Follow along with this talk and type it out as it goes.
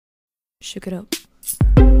Shook it up.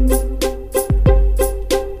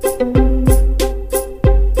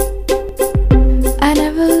 I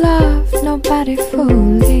never loved nobody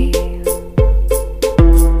fully.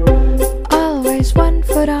 Always one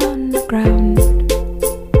foot on the ground.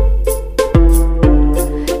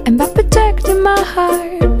 And by protecting my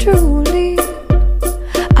heart truly,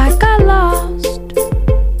 I got lost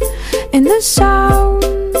in the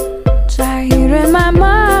sounds I hear in my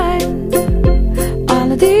mind.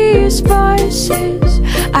 All of these voices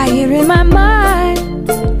I hear in my mind.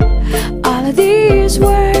 All of these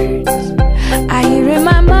words I hear in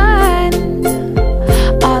my mind.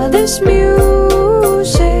 All of this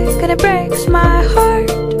music, and it breaks my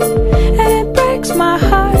heart. And it breaks my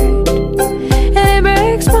heart. And it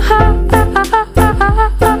breaks my heart.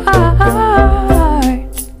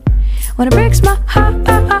 When it breaks my heart.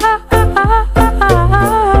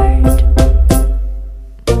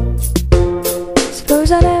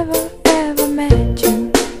 Suppose I never ever met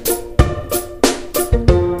you.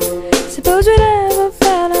 Suppose we never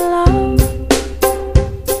fell in love.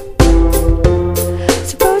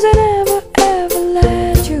 Suppose I never ever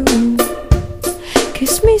let you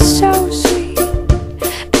kiss me so sweet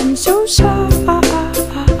and so soft.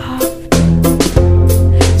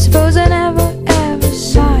 Suppose I never ever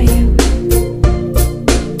saw you.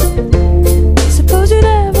 Suppose you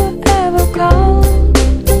never ever called.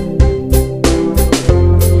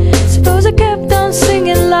 Suppose I kept on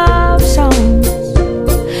singing love songs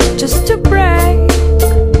just to break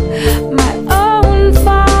my own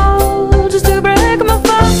fall, just to break my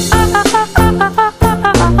fall,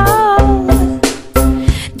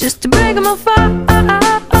 just to break my fall,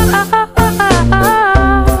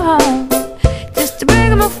 just to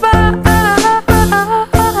break my fall,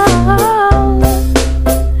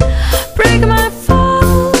 break my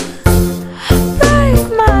fall, break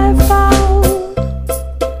my fall.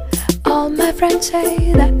 All my friends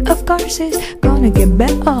say that of course it's gonna get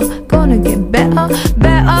better, gonna get better, better.